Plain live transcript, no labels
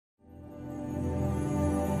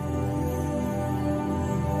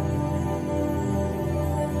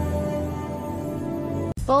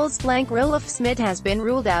Bulls flank Roelof Smit has been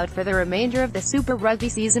ruled out for the remainder of the Super Rugby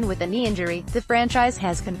season with a knee injury, the franchise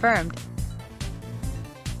has confirmed.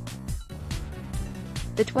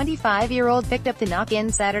 The 25-year-old picked up the knock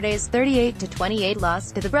in Saturday's 38-28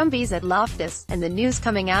 loss to the Brumbies at Loftus, and the news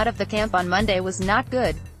coming out of the camp on Monday was not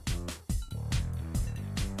good.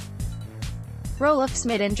 Roelof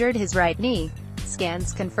Smit injured his right knee.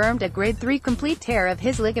 Scans confirmed a grade 3 complete tear of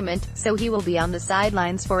his ligament, so he will be on the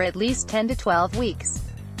sidelines for at least 10 to 12 weeks.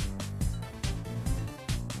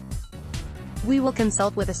 "We will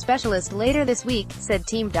consult with a specialist later this week," said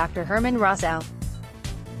team Dr. Herman Rousseau.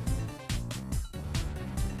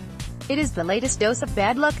 It is the latest dose of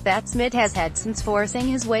bad luck that Smit has had since forcing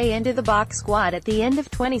his way into the Box squad at the end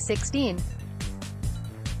of 2016.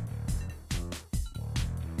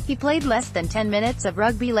 He played less than 10 minutes of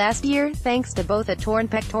rugby last year, thanks to both a torn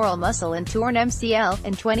pectoral muscle and torn MCL,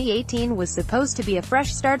 and 2018 was supposed to be a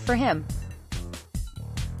fresh start for him.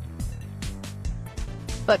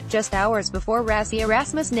 But, just hours before Rassie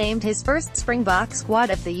Erasmus named his first Springbok squad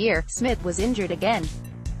of the year, Smit was injured again.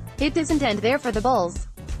 It doesn't end there for the Bulls.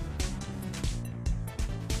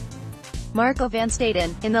 Marco van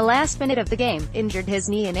Staden, in the last minute of the game, injured his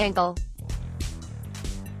knee and ankle.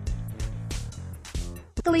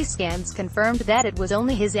 Luckily scans confirmed that it was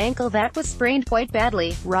only his ankle that was sprained quite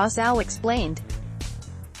badly, Rousseau explained.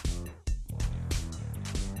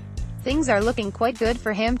 Things are looking quite good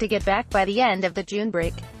for him to get back by the end of the June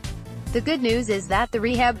break. The good news is that the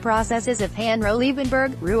rehab processes of Hanro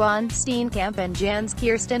Liebenberg, Ruan Steenkamp and Jans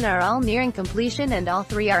Kirsten are all nearing completion, and all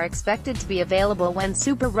three are expected to be available when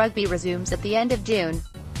Super Rugby resumes at the end of June.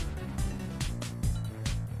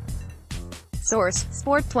 Source: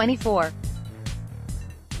 Sport 24.